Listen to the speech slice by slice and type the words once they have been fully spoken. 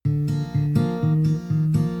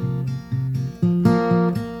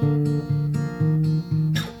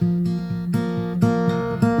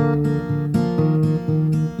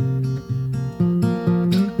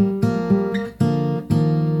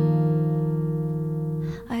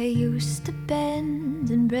I used to bend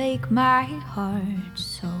and break my heart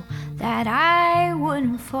so that I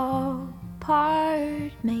wouldn't fall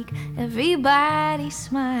apart. Make everybody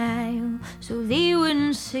smile so they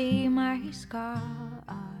wouldn't see my scar.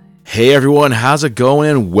 Hey everyone, how's it going?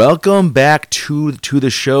 And welcome back to the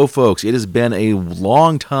show, folks. It has been a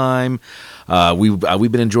long time. We've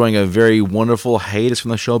been enjoying a very wonderful hiatus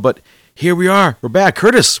from the show, but here we are. We're back.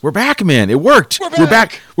 Curtis, we're back, man. It worked. We're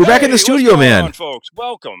back. We're back in the studio, what's going man. on, folks?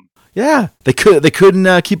 Welcome. Yeah, they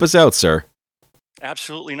couldn't keep us out, sir.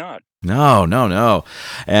 Absolutely not. No.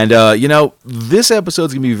 And, this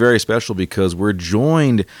episode's going to be very special because we're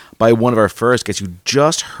joined by one of our first guests. You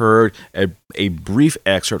just heard a brief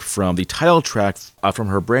excerpt from the title track from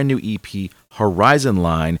her brand new EP, Horizon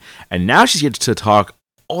Line. And now she's here to talk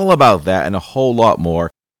all about that and a whole lot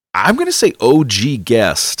more. I'm going to say OG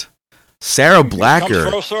guest, Sarah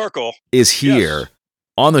Blacker, full circle. is here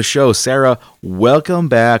on the show. Sarah, welcome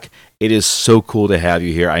back. It is so cool to have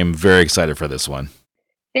you here. I am very excited for this one.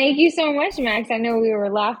 Thank you so much, Max. I know we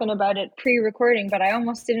were laughing about it pre-recording, but I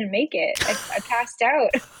almost didn't make it. I passed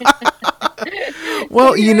out.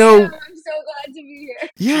 Well, I'm so glad to be here.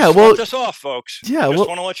 Yeah, Just well, want us off, folks. Yeah, Just well,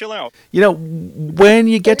 want to let you know. When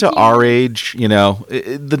you get to our age,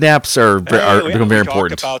 the naps are We become very talked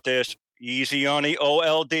important. about this. Easy on the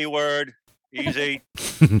OLD word. Easy.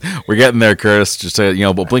 We're getting there, Curtis. Just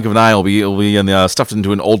but blink of an eye, will be in stuffed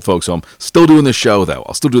into an old folks' home. Still doing the show though.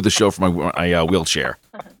 I'll still do the show from my wheelchair.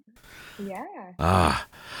 Yeah.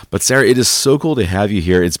 But Sarah, it is so cool to have you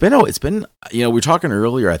here. It's been we were talking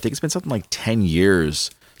earlier. I think it's been something like 10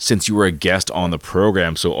 years since you were a guest on the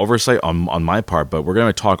program. So oversight on my part. But we're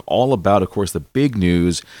going to talk all about, of course, the big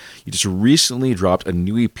news. You just recently dropped a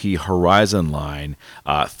new EP, Horizon Line,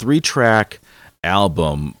 3-track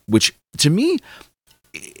album, which to me,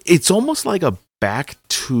 it's almost like a back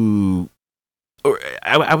to, or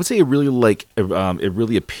I would say it really it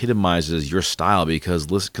really epitomizes your style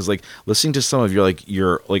because listening to some of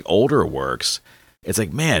your older works, it's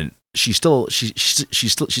like, man, she still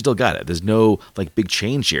got it. There's no big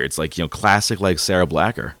change here. It's classic Sarah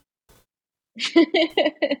Blacker.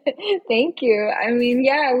 Thank you. I mean,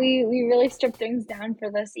 yeah, we really stripped things down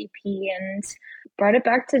for this EP and brought it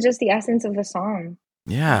back to just the essence of the song.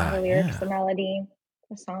 Yeah, the lyrics, the melody,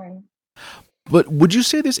 the song. But would you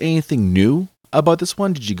say there's anything new about this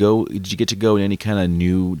one? Did you get to go in any kind of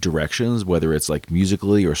new directions, whether it's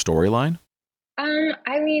musically or storyline?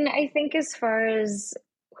 I mean, I think as far as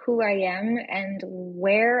who I am and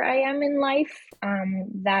where I am in life,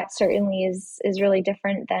 that certainly is really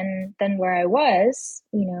different than where I was,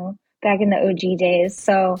 back in the OG days.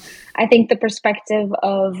 So I think the perspective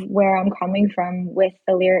of where I'm coming from with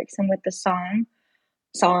the lyrics and with the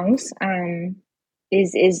songs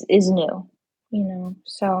is new,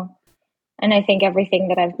 so, and I think everything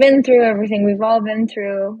that I've been through, everything we've all been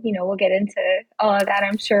through, we'll get into all of that,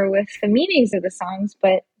 I'm sure, with the meanings of the songs,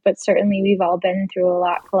 but certainly we've all been through a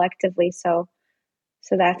lot collectively, so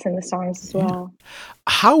that's in the songs as well.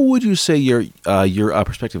 How would you say your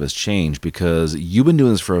perspective has changed? Because you've been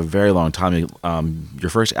doing this for a very long time. Your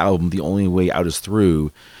first album, The Only Way Out Is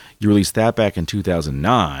Through, you released that back in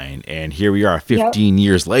 2009, and here we are 15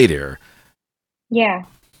 years later. Yeah,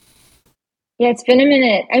 it's been a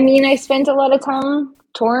minute. I mean, I spent a lot of time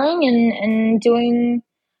touring and doing,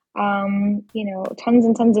 tons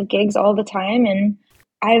and tons of gigs all the time, and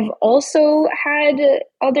I've also had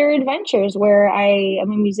other adventures where I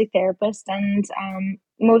am a music therapist, and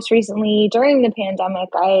most recently during the pandemic,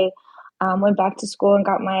 I went back to school and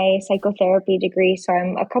got my psychotherapy degree. So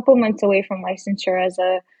I'm a couple months away from licensure as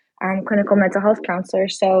a clinical mental health counselor.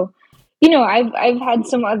 So, I've had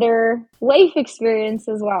some other life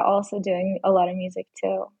experiences while also doing a lot of music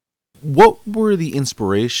too. What were the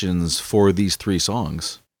inspirations for these 3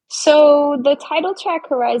 songs? So the title track,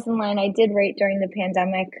 Horizon Line, I did write during the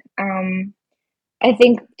pandemic. I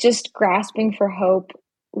think just grasping for hope,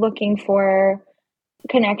 looking for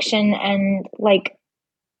connection, and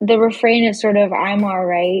the refrain is sort of, I'm all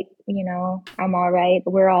right, I'm all right,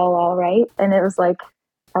 we're all right. And it was like,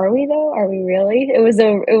 are we though? Are we really? It was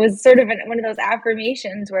sort of one of those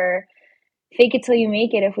affirmations where fake it till you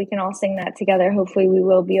make it. If we can all sing that together, hopefully we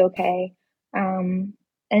will be okay. And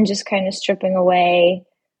just kind of stripping away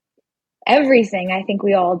everything I think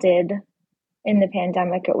we all did in the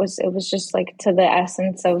pandemic. It was just to the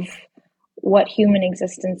essence of what human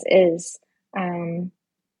existence is, and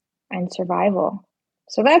survival.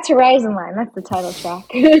 So that's Horizon Line. That's the title track.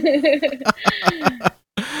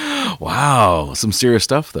 Wow, some serious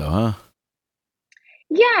stuff though, huh?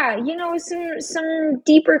 Yeah, some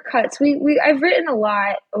deeper cuts. I've written a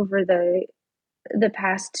lot over the the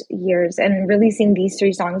past years and releasing these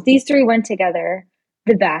three songs. These three went together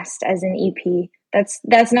the best as an EP.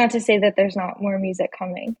 That's not to say that there's not more music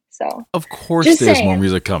coming. So Of course, just there's more saying.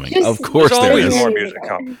 music coming. Just, Of course, There's there always is. more music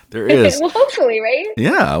coming. There is. Well, hopefully, right?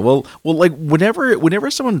 Yeah, well, like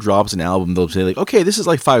whenever someone drops an album, they'll say like, okay, this is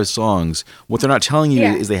like 5 songs. What they're not telling you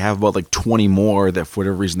Yeah. is they have about like 20 more that for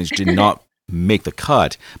whatever reason they just did not make the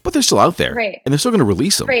cut, but they're still out there, Right. and they're still going to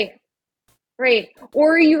release them. Right.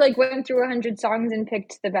 Or you like went through 100 songs and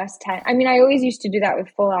picked the best 10. I mean, I always used to do that with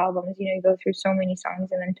full albums. You know, you go through so many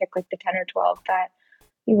songs and then pick like the 10 or 12 that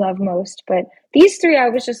you love most. But these three, I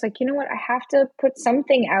was just like, you know what? I have to put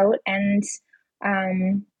something out, and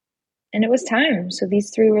it was time. So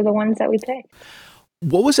these three were the ones that we picked.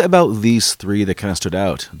 What was it about these 3 that kind of stood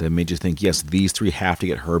out that made you think, yes, these 3 have to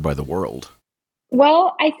get heard by the world?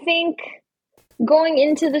 Well, I think going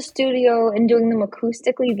into the studio and doing them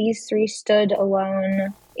acoustically, these three stood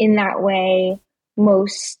alone in that way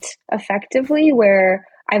most effectively, where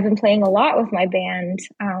I've been playing a lot with my band.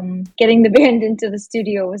 Getting the band into the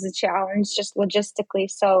studio was a challenge just logistically.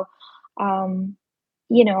 So,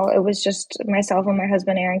 you know, it was just myself and my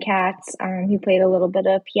husband, Aaron Katz. He played a little bit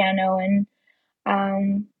of piano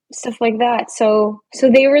and stuff like that. So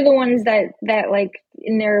they were the ones that like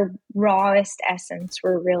in their rawest essence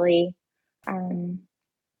were really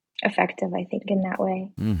effective, I think, in that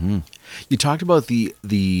way. Mm-hmm. You talked about the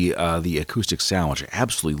acoustic sound, which I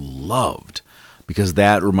absolutely loved, because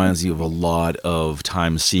that reminds you of a lot of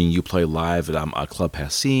times seeing you play live at Club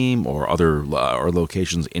Passim or other or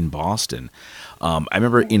locations in Boston. I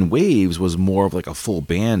remember In Waves was more of like a full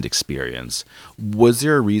band experience. Was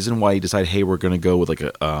there a reason why you decided, hey, we're going to go with like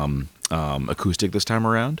a acoustic this time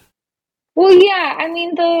around? Well, yeah, I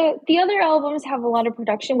mean the other albums have a lot of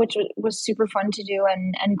production, which was super fun to do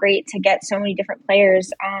and great to get so many different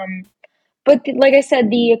players. But like I said,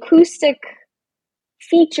 the acoustic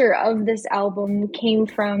feature of this album came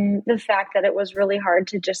from the fact that it was really hard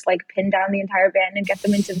to just like pin down the entire band and get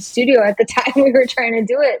them into the studio at the time we were trying to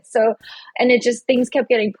do it. So, and it just, things kept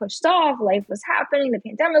getting pushed off. Life was happening. The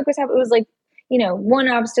pandemic was happening. It was like, you know, one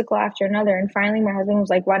obstacle after another. And finally my husband was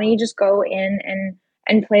like, why don't you just go in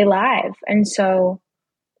and play live? And so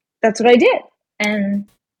that's what I did. And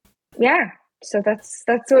yeah, so that's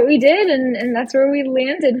what we did. And that's where we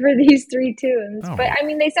landed for these three tunes. Oh. But I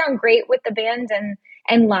mean, they sound great with the band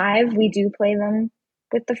and live we do play them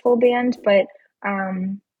with the full band, but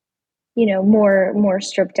you know, more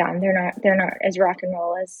stripped down. They're not as rock and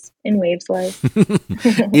roll as In Waves was.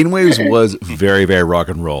 In Waves was very, very rock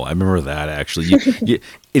and roll. I remember that actually.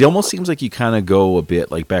 It almost seems like you kind of go a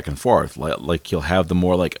bit like back and forth. Like you'll have the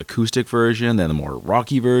more like acoustic version, then the more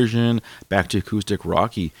rocky version, back to acoustic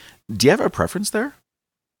rocky. Do you have a preference there?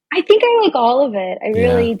 I think I like all of it. I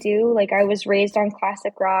really do. Like I was raised on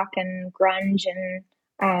classic rock and grunge and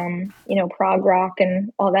you know, prog rock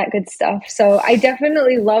and all that good stuff. So I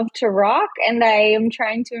definitely love to rock, and I am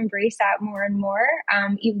trying to embrace that more and more.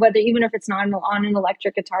 Even if it's not on an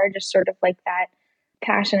electric guitar, just sort of like that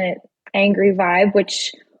passionate, angry vibe.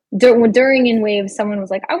 Which during In Waves, someone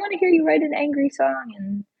was like, "I want to hear you write an angry song,"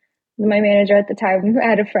 and my manager at the time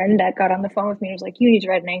had a friend that got on the phone with me and was like, "You need to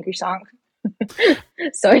write an angry song."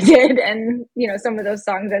 So I did, and you know, some of those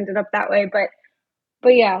songs ended up that way, but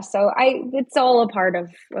yeah, so it's all a part of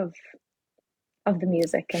the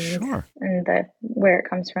music and Sure. and where it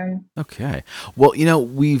comes from. Okay. Well, you know,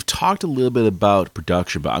 we've talked a little bit about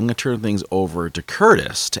production, but I'm going to turn things over to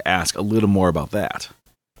Curtis to ask a little more about that.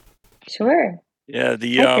 Sure. Yeah.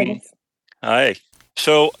 Hi.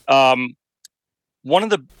 So, one of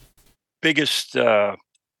the biggest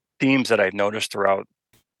themes that I've noticed throughout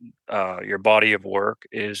your body of work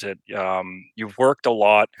is that you've worked a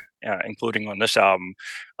lot, including on this album,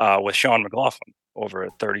 with Sean McLaughlin over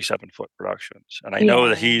at 37 Foot Productions. And I know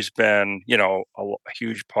that he's been, you know, a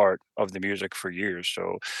huge part of the music for years.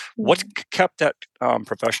 So what's kept that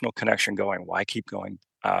professional connection going? Why keep going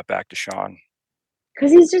back to Sean?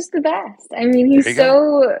 Because he's just the best. I mean, he's he's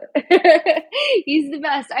the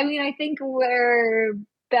best. I mean, I think where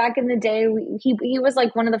back in the day, he was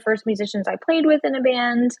like one of the first musicians I played with in a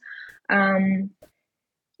band.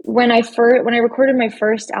 When I recorded my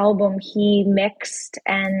first album, he mixed,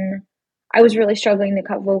 and I was really struggling to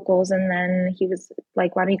cut vocals. And then he was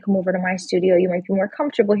like, "Why don't you come over to my studio? You might be more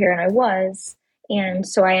comfortable here." And I was, and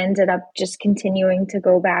so I ended up just continuing to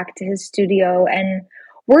go back to his studio, and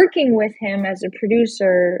working with him as a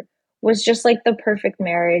producer was just like the perfect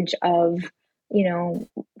marriage of, you know,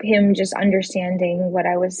 him just understanding what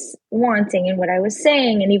I was wanting and what I was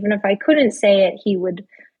saying. And even if I couldn't say it, he would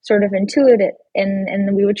sort of intuit it, and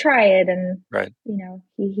then we would try it, and Right.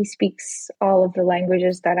 he speaks all of the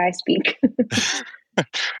languages that I speak.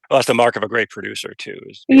 Well, that's the mark of a great producer too,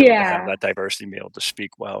 is to be able to have Yeah, that diversity, and be able to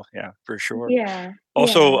speak well. Yeah, for sure. yeah, yeah,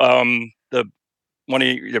 Also, the one of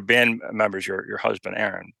your band members, your husband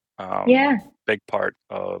Aaron, yeah, big part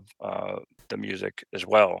of the music as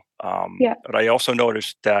well. yeah, But I also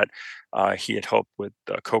noticed that he had helped with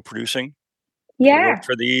co-producing the work yeah.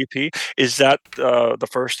 for the EP. Is that the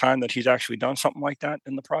first time that he's actually done something like that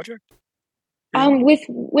in the project for you?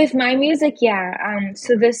 With my music, yeah.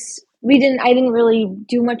 So this we didn't I didn't really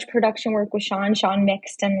do much production work with Sean. Sean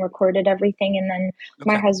mixed and recorded everything, and then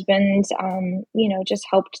my Okay. husband, just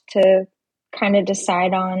helped to kind of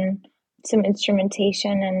decide on some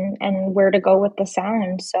instrumentation and where to go with the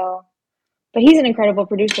sound. So, but he's an incredible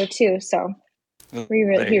producer too. So Well,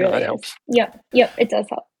 there he you go. really That is. helps. Yep, yep. It does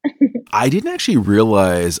help. I didn't actually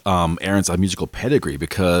realize Aaron's musical pedigree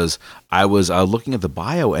because I was looking at the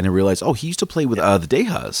bio and I realized, oh, he used to play with the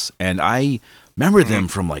Dehas, and I remember Hmm. them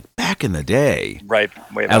from like back in the day. Right,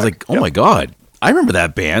 way I was back. like, oh Yep. my god, I remember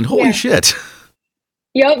that band. Holy Yeah. shit!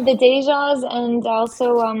 Yep, the Dejas, and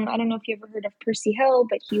also I don't know if you ever heard of Percy Hill,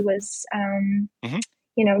 but he was Hmm.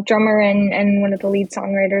 drummer and one of the lead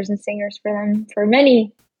songwriters and singers for them for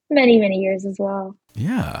many, many, many years as well.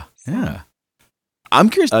 Yeah, So yeah. I'm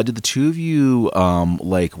curious. Did the two of you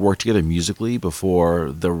like work together musically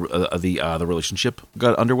before the relationship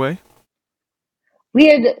got underway? we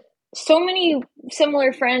had so many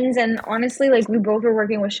similar friends, and honestly, like we both were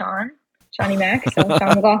working with Shawnee Mac, so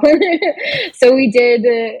Sean McLaughlin. So we did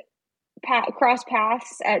cross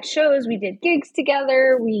paths at shows. We did gigs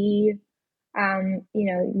together. We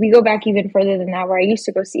go back even further than that, where I used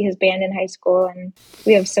to go see his band in high school, and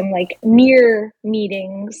we have some like near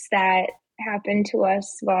meetings that happened to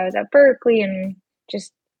us while I was at Berkeley and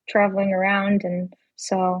just traveling around. And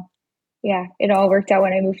so, yeah, it all worked out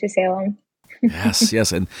when I moved to Salem. Yes,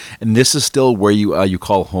 yes, and this is still where you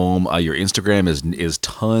call home. Your Instagram is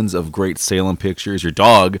tons of great Salem pictures. Your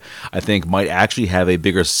dog, I think, might actually have a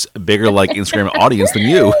bigger like Instagram audience than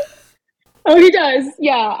you. Oh, he does.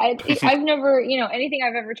 Yeah, I've never, anything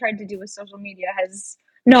I've ever tried to do with social media has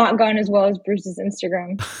not gone as well as Bruce's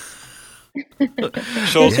Instagram.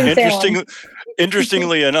 So Bruce from Yeah. Salem.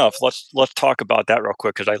 interestingly enough, let's talk about that real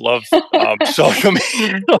quick because I love social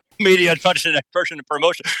media as much as an person in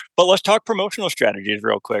promotion. But let's talk promotional strategies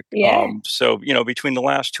real quick. Yeah, So between the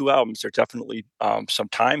last two albums, there definitely some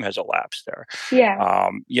time has elapsed there. yeah.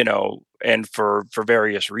 And for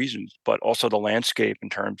various reasons, but also the landscape in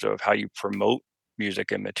terms of how you promote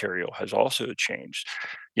music and material has also changed.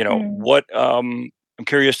 Mm. What I'm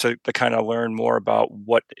curious to kind of learn more about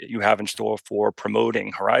what you have in store for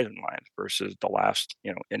promoting Horizon Line versus the last,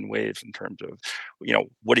 in waves in terms of,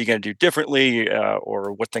 what are you going to do differently,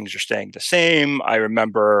 or what things are staying the same. I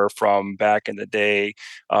remember from back in the day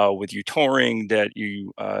with you touring that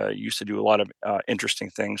you used to do a lot of interesting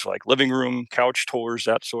things like living room couch tours,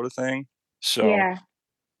 that sort of thing. So, Yeah,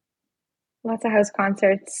 lots of house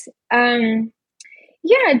concerts.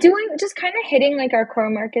 Yeah, doing just kind of hitting like our core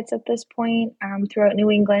markets at this point, throughout New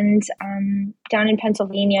England. Down in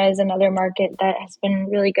Pennsylvania is another market that has been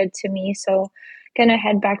really good to me. So gonna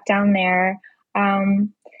head back down there.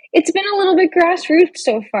 Um, it's been a little bit grassroots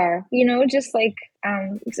so far, just like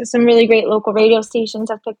some really great local radio stations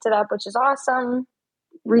have picked it up, which is awesome.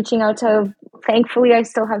 Reaching out to, thankfully, I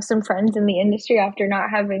still have some friends in the industry after not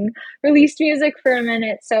having released music for a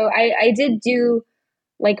minute. So I did do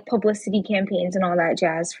like publicity campaigns and all that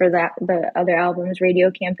jazz for the other albums,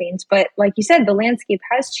 radio campaigns. But like you said, the landscape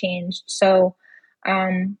has changed. So,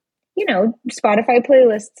 Spotify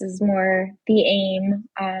playlists is more the aim.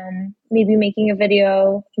 Maybe making a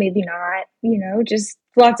video, maybe not. Just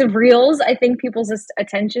lots of reels. I think people's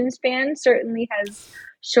attention span certainly has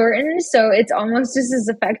shortened, so it's almost just as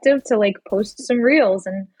effective to like post some reels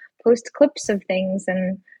and post clips of things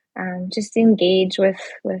and just engage with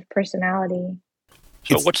personality.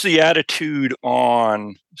 so It's what's the attitude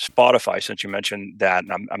on Spotify since you mentioned that?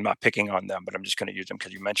 And I'm not picking on them, but I'm just going to use them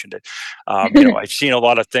because you mentioned it. I've seen a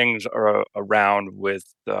lot of things around with,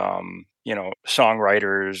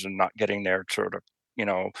 songwriters and not getting their sort of,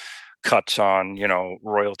 cuts on,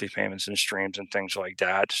 royalty payments and streams and things like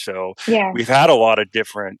that. So Yeah. we've had a lot of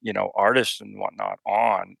different, artists and whatnot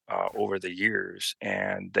on over the years,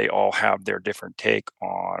 and they all have their different take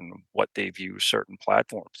on what they view certain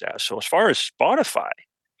platforms as. So as far as Spotify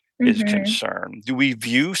is Hmm. concerned, do we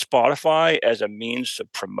view Spotify as a means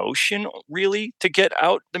of promotion really to get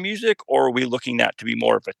out the music, or are we looking at to be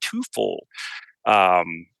more of a twofold,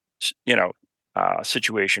 um, s- you know,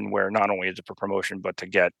 situation where not only is it for promotion, but to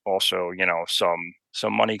get also,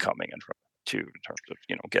 some money coming in from it too, in terms of,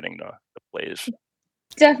 getting the plays.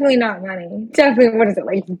 Definitely not money. Definitely, what is it,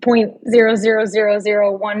 like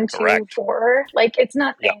 0.0000124? Like, it's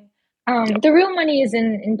nothing. Yep. The real money is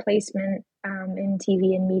in placement, in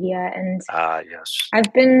TV and media, and Yes.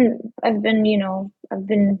 I've been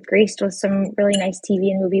graced with some really nice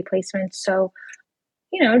TV and movie placements. So,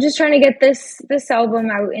 just trying to get this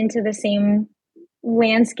album out into the same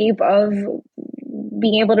landscape of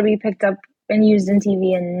being able to be picked up and used in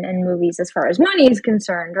TV and movies as far as money is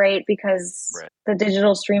concerned, right? Because the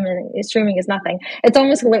digital streaming is nothing. It's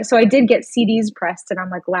almost like, so I did get CDs pressed, and I'm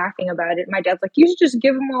like laughing about it. My dad's like, "You should just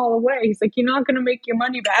give them all away." He's like, "You're not going to make your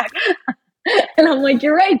money back." And I'm like,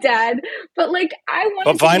 "You're right, Dad." But like,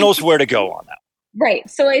 But vinyl's where to go on that. Right.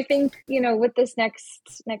 So I think, with this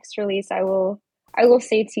next release, I will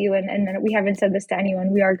say to you, and we haven't said this to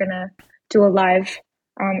anyone, we are gonna do a live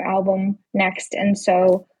album next, and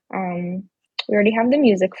so we already have the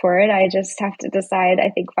music for it. I just have to decide. I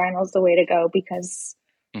think vinyl's the way to go because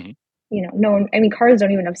no one. I mean, cars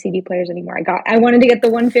don't even have CD players anymore. I wanted to get the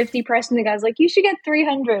 150 press, and the guy's like, "You should get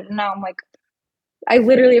 300," and now I'm like, I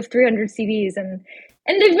literally have 300 CDs, and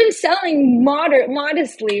they've been selling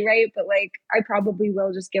modestly, right? But like, I probably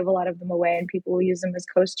will just give a lot of them away, and people will use them as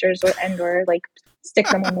coasters or like stick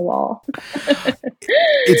them on the wall.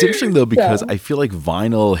 It's interesting though, because I feel like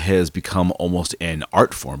vinyl has become almost an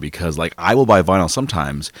art form, because like I will buy vinyl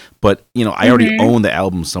sometimes, but I already own the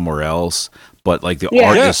album somewhere else, but like the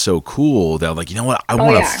art is so cool that I'm like, you know what, I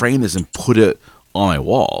want to frame this and put it on my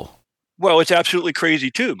wall. Well, it's absolutely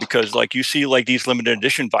crazy too, because like you see like these limited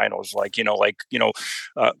edition vinyls, like,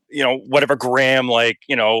 whatever gram, like,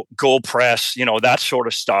 gold press, that sort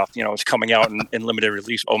of stuff, is coming out in limited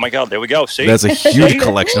release. Oh my God, there we go. See, that's a huge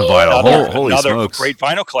collection of vinyl. Holy smokes. Great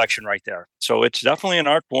vinyl collection right there. So it's definitely an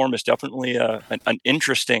art form. It's definitely an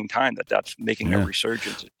interesting time that's making a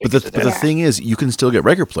resurgence. But the thing is, you can still get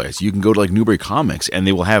record players. You can go to like Newbury Comics, and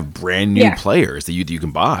they will have brand new players that you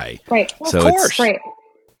can buy. Right. So of course. Right.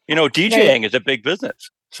 DJing is a big business.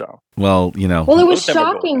 So well, Well, it was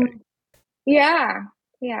shocking. Yeah,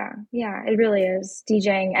 it really is,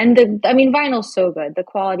 DJing, and vinyl's so good. The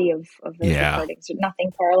quality of those recordings,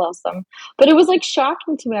 nothing parallels them. But it was like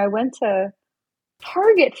shocking to me. I went to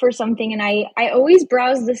Target for something, and I always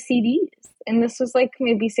browse the CDs. And this was like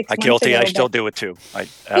maybe 6 months guilty. ago. I still do it too. But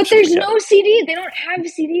there's no CD. They don't have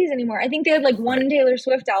CDs anymore. I think they had like one Taylor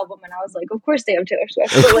Swift album, and I was like, of course they have Taylor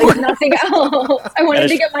Swift, but like nothing else. I wanted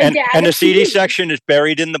to get my dad. And the CD section is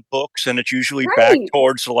buried in the books, and it's usually back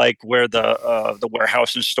towards like where the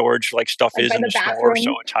warehouse and storage like stuff is in the store.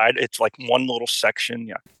 So it's hide. It's like one little section.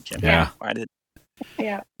 Yeah. Can't find it.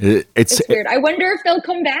 Yeah. It's weird. I wonder if they'll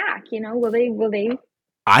come back. Will they?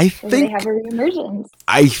 I think they have a reemergence.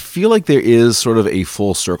 I feel like there is sort of a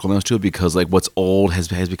full circleness to it, because like what's old has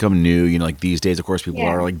become new. Like these days, of course, people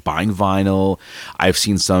are like buying vinyl. I've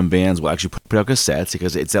seen some bands will actually put out cassettes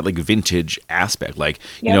because it's that like vintage aspect. Like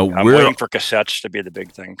I'm waiting for cassettes to be the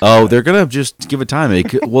big thing. Oh, they're gonna just give it time.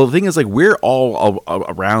 Well, the thing is, like, we're all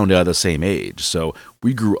around the same age, so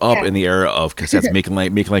we grew up in the era of cassettes, making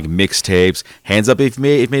mixtapes. Hands up if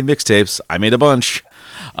you've made mixtapes. I made a bunch.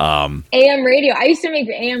 AM radio. I used to make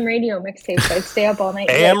AM radio mixtapes. I'd stay up all night.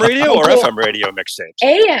 AM radio or FM radio mixtapes?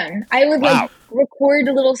 AM. I would record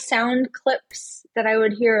little sound clips that I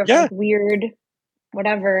would hear of like weird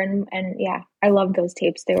whatever, and I loved those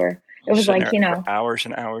tapes. It was like, hours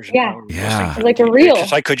and hours and hours. Yeah. Like a reel.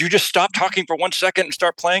 It's like, could you just stop talking for 1 second and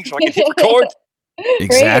start playing so I can hit record?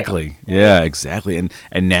 Exactly. Yeah, exactly.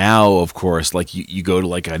 And now, of course, like you go to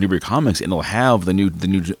like Newbury Comics, and it'll have the new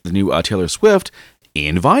Taylor Swift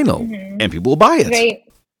in vinyl, and people will buy it.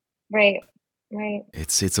 Right.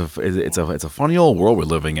 It's a funny old world we're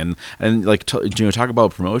living in, and like talk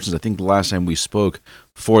about promotions. I think the last time we spoke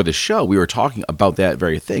for the show, we were talking about that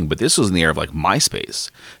very thing. But this was in the era of like MySpace.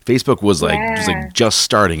 Facebook was like just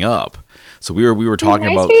starting up, so we were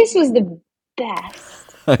talking about. MySpace was the best.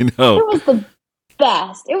 I know. It was the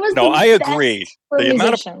best. It was I agree. The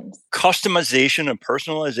musicians. Amount of customization and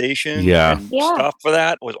personalization and stuff for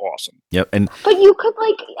that was awesome. Yep. But you could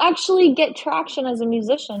like actually get traction as a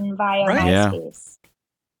musician via MySpace.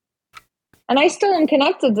 And I still am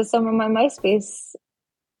connected to some of my MySpace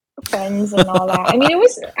friends and all that. I mean,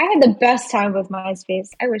 I had the best time with MySpace.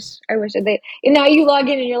 I wish they, and now you log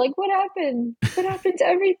in and you're like, what happened? What happened to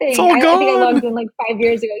everything? It's all gone. I think I logged in like 5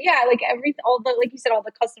 years ago. Yeah. Like like you said, all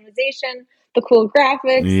the customization, the cool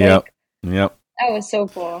graphics. Yep. That was so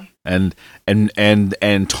cool. And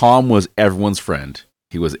Tom was everyone's friend.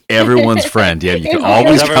 He was everyone's friend. Yeah, you can It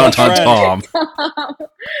always was count on everyone's Tom.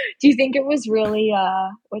 Do you think it was really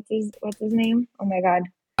what's his name? Oh my god.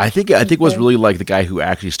 I think it was really like the guy who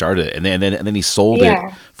actually started it, and then he sold it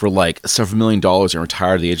Yeah. for like several $1 million and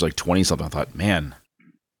retired at the age of like 20 something. I thought, man,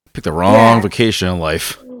 picked the wrong vacation in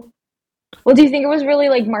life. Well, do you think it was really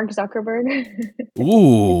like Mark Zuckerberg?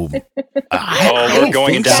 Ooh, We're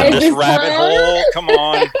going think down so. this rabbit hole. Come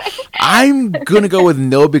on. I'm gonna go with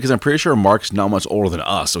no because I'm pretty sure Mark's not much older than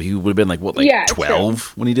us, so he would have been like what, like Yeah,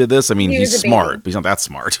 12 when he did this. I mean, He he's was a smart, baby. but he's not that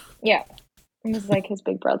smart. Yeah. It was like his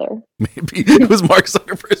big brother. Maybe it was Mark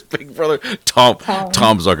Zuckerberg's big brother, Tom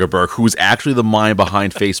Zuckerberg, who's actually the mind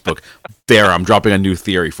behind Facebook. There, I'm dropping a new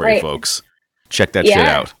theory for you Right. folks. Check that shit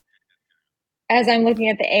out. As I'm looking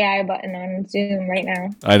at the AI button on Zoom right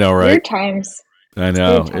now. I know, right? Weird times. I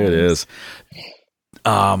know Weird it times. is.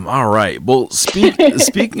 All right. Well,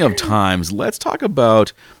 speaking of times, let's talk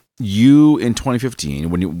about you in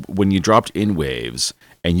 2015 when you dropped In Waves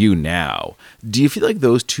and you now. Do you feel like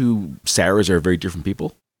those two Sarahs are very different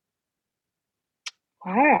people?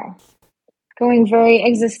 Wow. Going very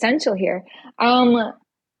existential here.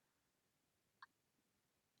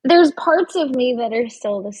 There's parts of me that are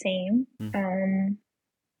still the same.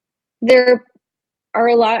 There are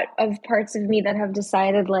a lot of parts of me that have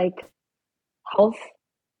decided like health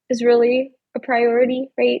is really a priority,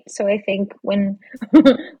 right? So I think when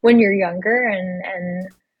when you're younger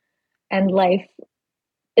and life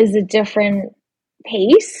is a different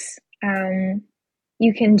pace,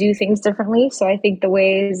 you can do things differently. So I think the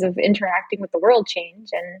ways of interacting with the world change,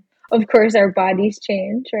 and of course our bodies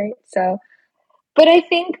change, right? So, but I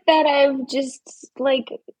think that I've just like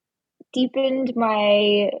deepened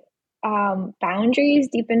my boundaries,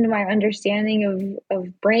 deepened my understanding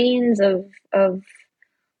of brains, of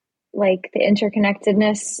like the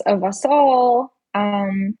interconnectedness of us all.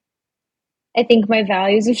 I think my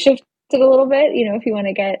values have shifted a little bit, you know, if you want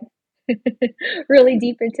to get really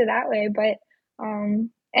deep into that way. But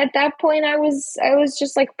at that point, I was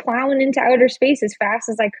just like plowing into outer space as fast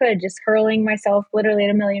as I could, just hurling myself literally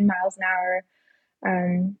at 1,000,000 miles an hour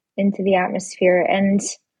into the atmosphere. And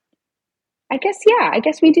I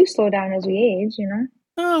guess we do slow down as we age, you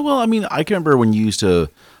know. Well, I mean, I can remember when you used to.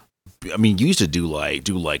 I mean, you used to do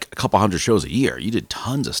like a couple hundred shows a year. You did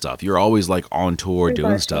tons of stuff. You're always like on tour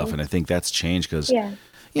doing stuff, and I think that's changed because,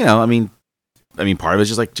 you know, I mean, part of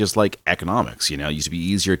it's just like economics. You know, it used to be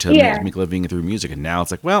easier to make a living through music, and now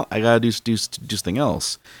it's like, well, I gotta do something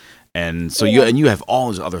else. And so you have all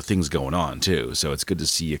these other things going on too. So it's good to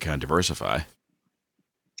see you kind of diversify.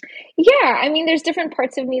 Yeah, I mean, there's different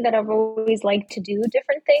parts of me that I've always liked to do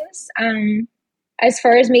different things. As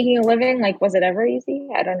far as making a living, like, was it ever easy?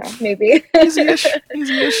 I don't know. Maybe easy-ish.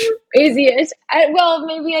 Easy-ish. Well,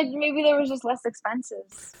 maybe there was just less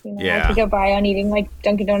expenses. You know, I could get by on eating like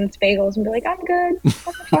Dunkin' Donuts bagels and be like, I'm good,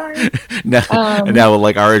 I'm fine. now,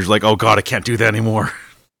 like our age, like, oh god, I can't do that anymore.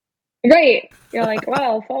 Right. You're like, well,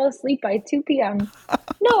 I'll fall asleep by 2 p.m.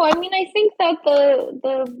 No, I mean, I think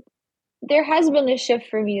that there has been a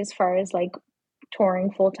shift for me as far as like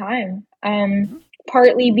touring full time.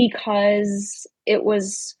 Partly because it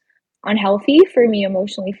was unhealthy for me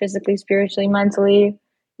emotionally, physically, spiritually, mentally,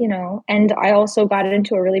 you know, and I also got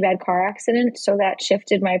into a really bad car accident. So that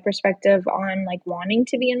shifted my perspective on like wanting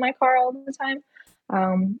to be in my car all the time.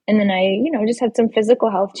 And then I, you know, just had some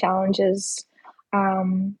physical health challenges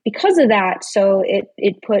because of that. So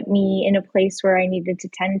it put me in a place where I needed to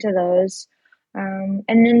tend to those. And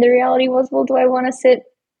then the reality was, well, do I want to sit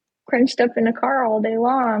crunched up in a car all day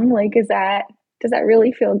long? Like, does that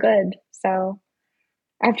really feel good? So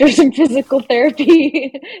after some physical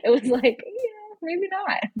therapy, it was like, yeah, maybe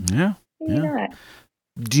not. Maybe not.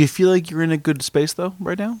 Do you feel like you're in a good space though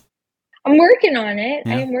right now? I'm working on it.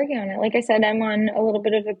 I am working on it. Like I said, I'm on a little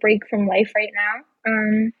bit of a break from life right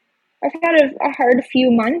now. I've had a hard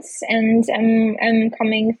few months, and I'm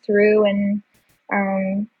coming through and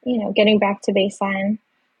you know, getting back to baseline.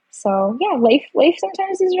 So yeah, life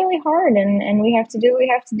sometimes is really hard, and we have to do what we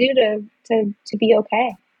have to do to be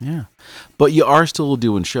okay. Yeah, but you are still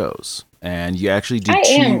doing shows, and you actually did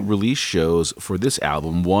two release shows for this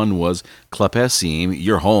album. One was Club Pessim,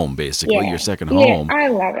 your home, basically your second home. I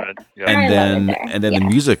love it. And then the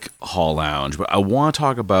Music Hall Lounge. But I want to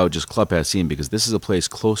talk about just Club Pessim because this is a place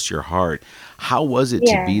close to your heart. How was it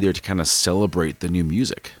to be there to kind of celebrate the new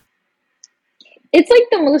music? It's like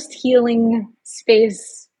the most healing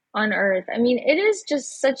space on earth. I mean, it is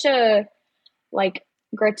just such a like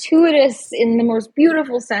gratuitous, in the most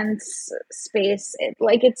beautiful sense, space.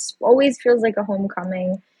 It's always feels like a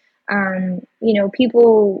homecoming. You know,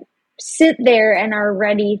 people sit there and are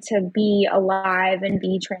ready to be alive and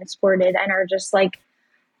be transported and are just like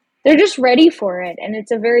they're just ready for it, and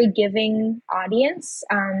it's a very giving audience,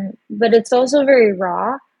 but it's also very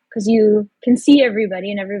raw because you can see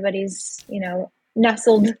everybody and everybody's, you know,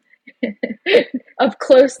 nestled up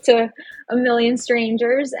close to a million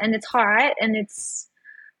strangers, and it's hot and it's,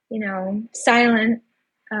 you know, silent,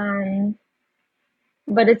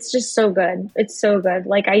 but it's just so good. It's so good.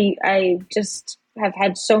 Like I just have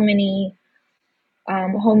had so many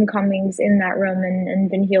homecomings in that room, and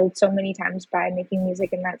been healed so many times by making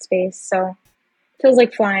music in that space. So it feels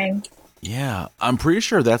like flying. Yeah, I'm pretty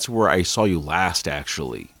sure that's where I saw you last.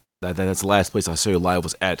 Actually, that's the last place I saw you live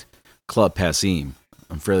was at Club Passim.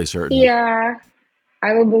 I'm fairly certain. Yeah,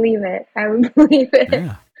 I will believe it. I will believe it.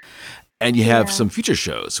 Yeah. And you have some future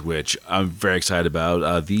shows, which I'm very excited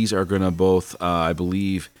about. These are going to both, I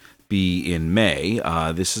believe, be in May.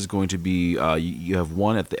 This is going to be you have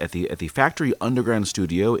one at the Factory Underground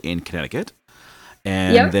Studio in Connecticut,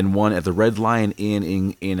 and then one at the Red Lion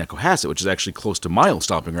Inn in Cohasset, which is actually close to my old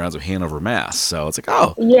stomping grounds of Hanover, Mass. So it's like,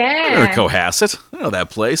 oh, yeah, Cohasset, I know that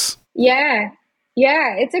place. Yeah,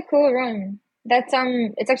 it's a cool room. That's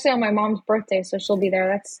it's actually on my mom's birthday, so she'll be there.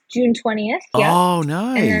 That's June 20th. Yeah. Oh,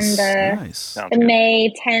 nice. And then the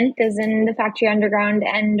May 10th is in the Factory Underground,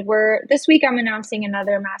 and this week I'm announcing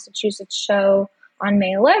another Massachusetts show on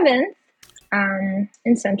May 11th,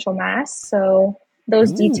 in Central Mass. So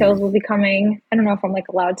those details will be coming. I don't know if I'm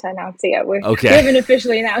allowed to announce it yet. We haven't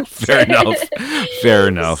officially announced Fair it. enough. Fair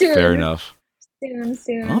enough. Soon. Fair enough.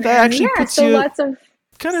 Soon. Well, that actually puts you lots of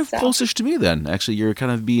kind of closest to me then. Actually, you're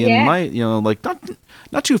kind of being my,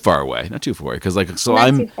 not too far away, because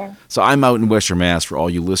I'm out in Western Mass for all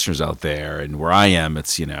you listeners out there, and where I am,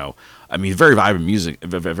 it's very vibrant music,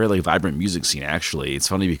 very vibrant music scene. Actually, it's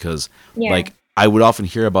funny because I would often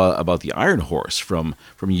hear about the Iron Horse from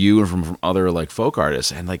you and from other folk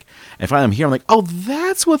artists, and if I'm here, I'm like, oh,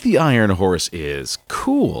 that's what the Iron Horse is.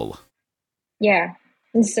 Cool. Yeah,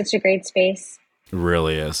 it's such a great space. It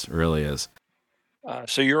really is.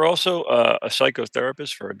 So you're also a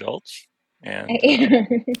psychotherapist for adults and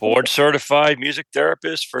board-certified music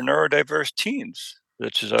therapist for neurodiverse teens,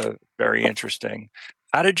 which is very interesting.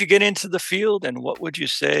 How did you get into the field, and what would you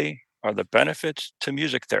say are the benefits to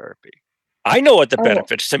music therapy? I know what the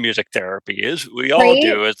benefits to music therapy is. We all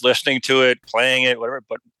do, is listening to it, playing it, whatever.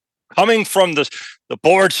 But coming from the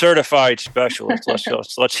board-certified specialist,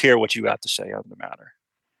 let's hear what you have to say on the matter.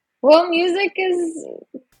 Well, music is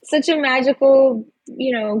such a magical,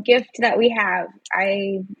 gift that we have.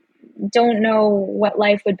 I don't know what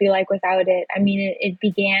life would be like without it. I mean, it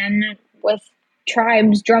began with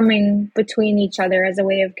tribes drumming between each other as a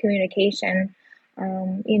way of communication.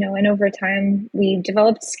 And over time we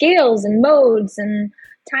developed scales and modes and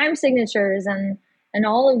time signatures and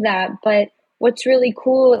all of that. But what's really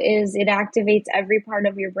cool is it activates every part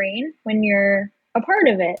of your brain when you're a part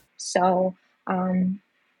of it. So,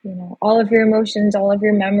 all of your emotions, all of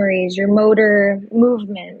your memories, your motor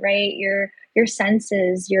movement, right? Your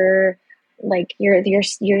senses, your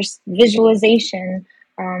visualization.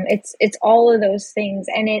 It's all of those things,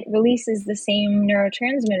 and it releases the same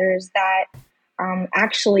neurotransmitters that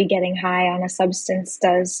actually getting high on a substance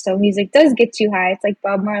does. So music does get you high. It's like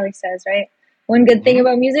Bob Marley says, right? One good thing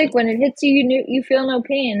about music, when it hits you, you feel no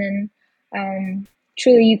pain, and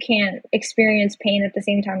truly you can't experience pain at the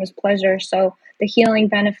same time as pleasure. So the healing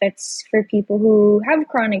benefits for people who have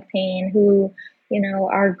chronic pain, who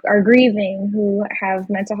are grieving, who have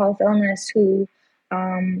mental health illness, who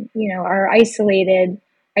are isolated.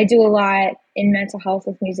 I do a lot in mental health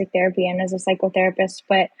with music therapy and as a psychotherapist,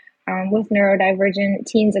 but with neurodivergent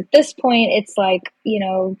teens at this point, it's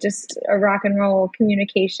just a rock and roll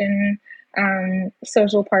communication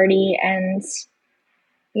social party. And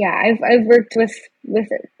I've worked with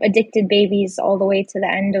addicted babies all the way to the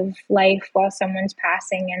end of life while someone's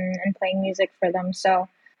passing, and playing music for them. So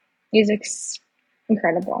music's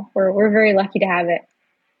incredible. We're very lucky to have it.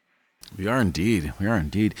 We are indeed.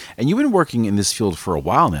 And you've been working in this field for a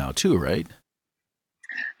while now too, right?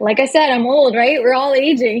 Like I said, I'm old, right? We're all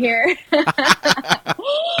aging here. I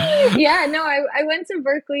went to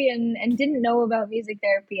Berkeley and didn't know about music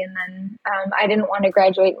therapy. And then I didn't want to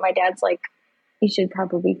graduate. My dad's like, you should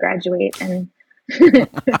probably graduate. And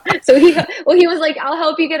so he was like, I'll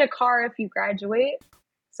help you get a car if you graduate.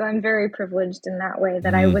 So I'm very privileged in that way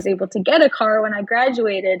that I was able to get a car when I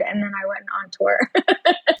graduated, and then I went on tour.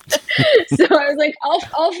 So I was like,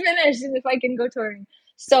 I'll finish if I can go touring.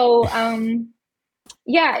 So,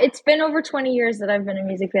 it's been over 20 years that I've been a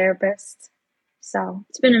music therapist. So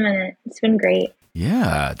it's been a minute. It's been great.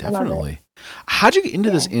 Yeah, definitely. How'd you get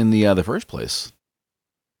into this in the first place?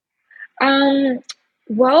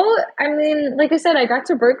 Well, I mean, like I said, I got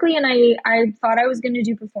to Berkeley and I thought I was going to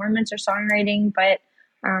do performance or songwriting, but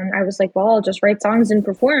I was like, well, I'll just write songs and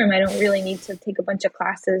perform. I don't really need to take a bunch of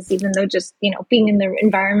classes, even though just, being in the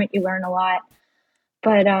environment, you learn a lot.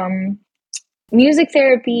 But music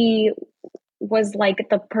therapy was like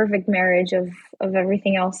the perfect marriage of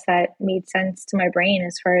everything else that made sense to my brain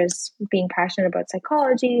as far as being passionate about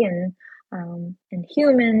psychology and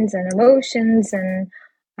humans and emotions and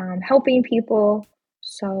helping people.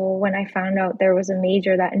 So when I found out there was a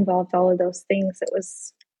major that involved all of those things,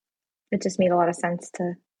 it just made a lot of sense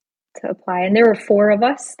to apply. And there were 4 of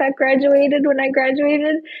us that graduated when I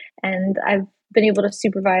graduated, and I've been able to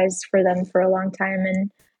supervise for them for a long time,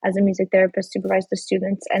 and as a music therapist supervise the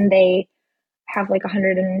students, and they have like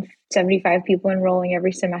 175 people enrolling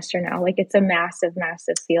every semester now. Like, it's a massive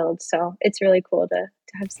field, so it's really cool to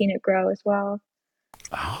have seen it grow as well.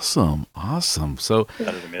 Awesome. So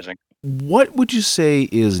That is amazing. what would you say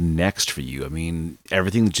is next for you? I mean,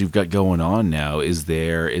 everything that you've got going on now, is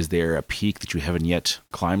there a peak that you haven't yet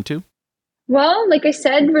climbed to? Well, like I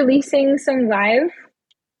said, releasing some live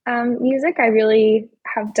music. I really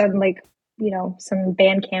have done some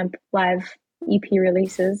Bandcamp live EP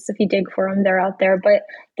releases. If you dig for them, they're out there. But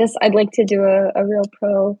I'd like to do a Real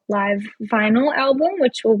Pro live vinyl album,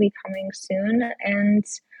 which will be coming soon. And,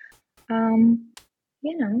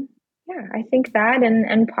 yeah, I think that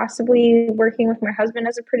and possibly working with my husband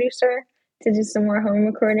as a producer to do some more home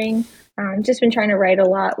recording. Just been trying to write a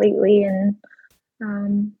lot lately. And,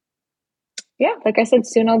 yeah, like I said,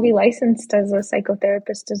 soon I'll be licensed as a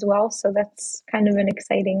psychotherapist as well. So that's kind of an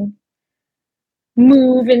exciting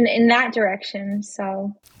move in that direction.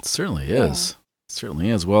 So It certainly is. It certainly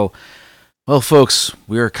is. Well, folks,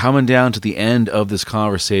 we are coming down to the end of this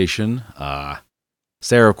conversation.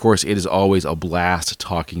 Sarah, of course, it is always a blast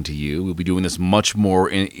talking to you. We'll be doing this much more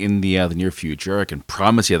in the near future. I can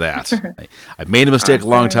promise you that. I made a mistake a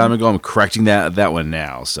long time ago. I'm correcting that one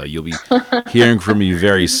now. So you'll be hearing from me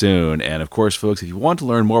very soon. And of course, folks, if you want to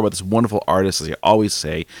learn more about this wonderful artist, as I always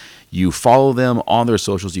say, you follow them on their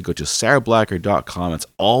socials. You go to sarahblacker.com. It's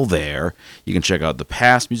all there. You can check out the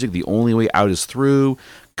past music. The Only Way Out Is Through,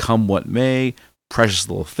 Come What May, Precious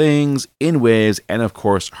Little Things, In Waves, and of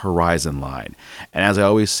course, Horizon Line. And as I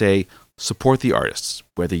always say, support the artists.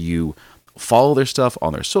 Whether you follow their stuff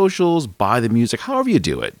on their socials, buy the music, however you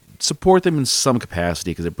do it, support them in some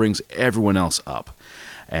capacity because it brings everyone else up.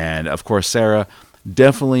 And of course, Sarah,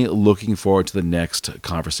 definitely looking forward to the next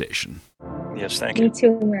conversation. Yes, thank you. Me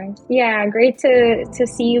too, Max. Yeah, great to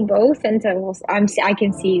see you both, and I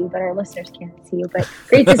can see you, but our listeners can't see you. But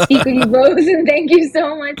great to speak with you both, and thank you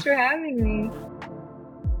so much for having me.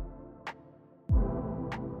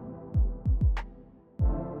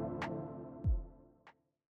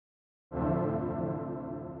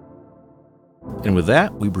 And with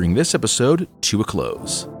that, we bring this episode to a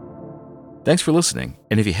close. Thanks for listening,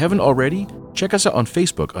 and if you haven't already, check us out on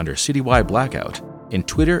Facebook under Citywide Blackout, and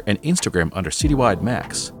Twitter and Instagram under Citywide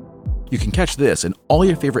Max. You can catch this and all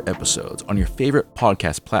your favorite episodes on your favorite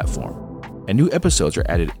podcast platform, and new episodes are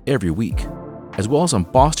added every week, as well as on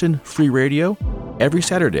Boston Free Radio every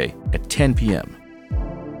Saturday at 10 p.m.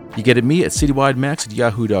 You get at me at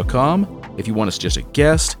citywidemax@yahoo.com if you want to suggest a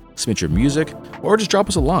guest, submit your music, or just drop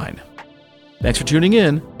us a line. Thanks for tuning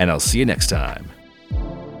in, and I'll see you next time.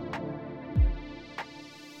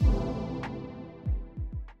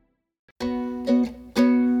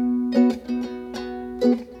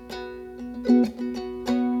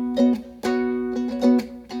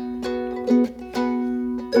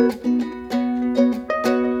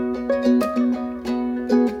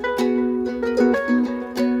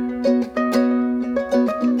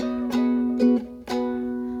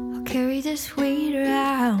 I'll carry this weight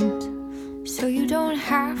around so you don't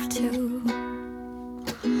have to.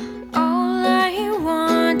 All I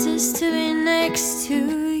want is to be next to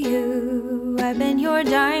you. I've been your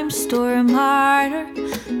dime store martyr,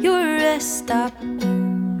 your rest stop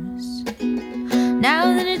muse.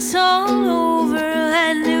 Now that it's all over,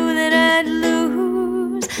 I knew that I'd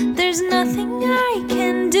lose. There's nothing I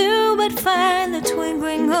can do but find the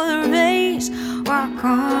twinkling of the rays. Walk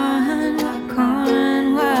on, walk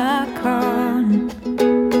on, walk on.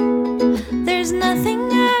 There's nothing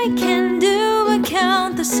I can do but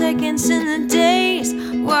count the seconds and the days.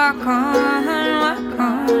 Walk on, walk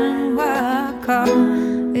on, walk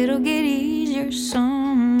on. It'll get easier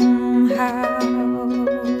somehow.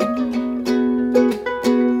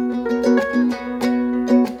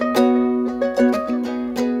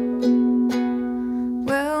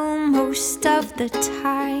 Well, most of the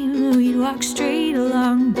time we'd walk straight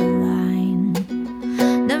along the line,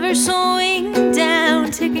 never slowing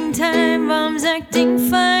down, taking time bombs acting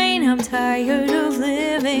fine. I'm tired of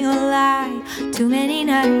living a lie. Too many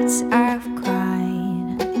nights I've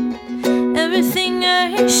cried. Everything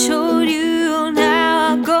I showed you, now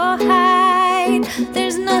I'll go hide.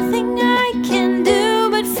 There's nothing I can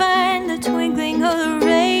do but find the twinkling of the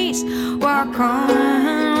rays. Walk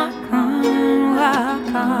on, walk on,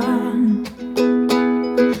 walk on.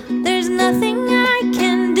 There's nothing I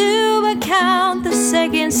can do but count the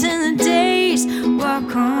seconds and the days.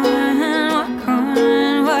 Walk on, walk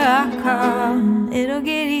on, walk on. It'll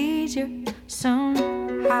get easier somehow.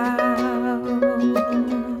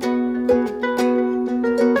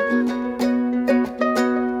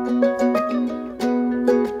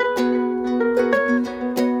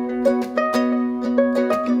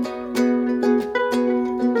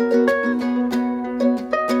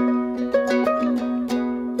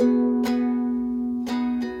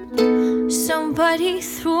 Somebody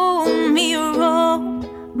threw me a rope.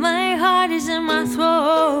 My heart is in my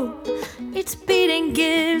throat. Its beating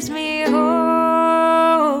gives me hope.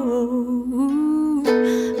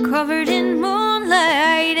 Covered in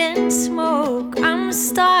moonlight and smoke, I'm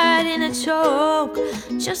starting to choke.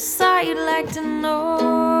 Just thought you'd like to know.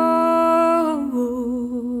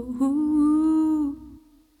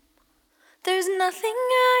 There's nothing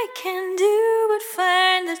I can do but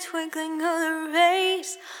find the twinkling of the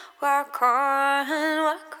rays. Walk on,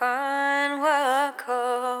 walk on, walk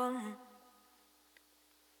on.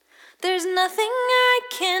 There's nothing I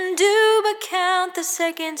can do but count the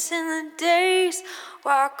seconds and the days.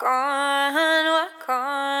 Walk on, walk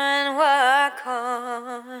on, walk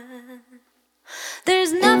on.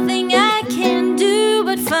 There's nothing I can do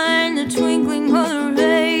but find the twinkling of the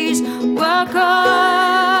rays. Walk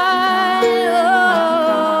on,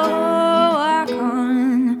 oh, walk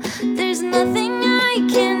on. There's nothing I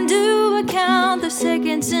can do but count the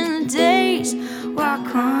seconds and the days.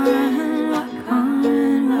 Walk on, walk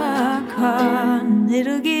on, walk on.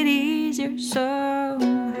 It'll get easier, so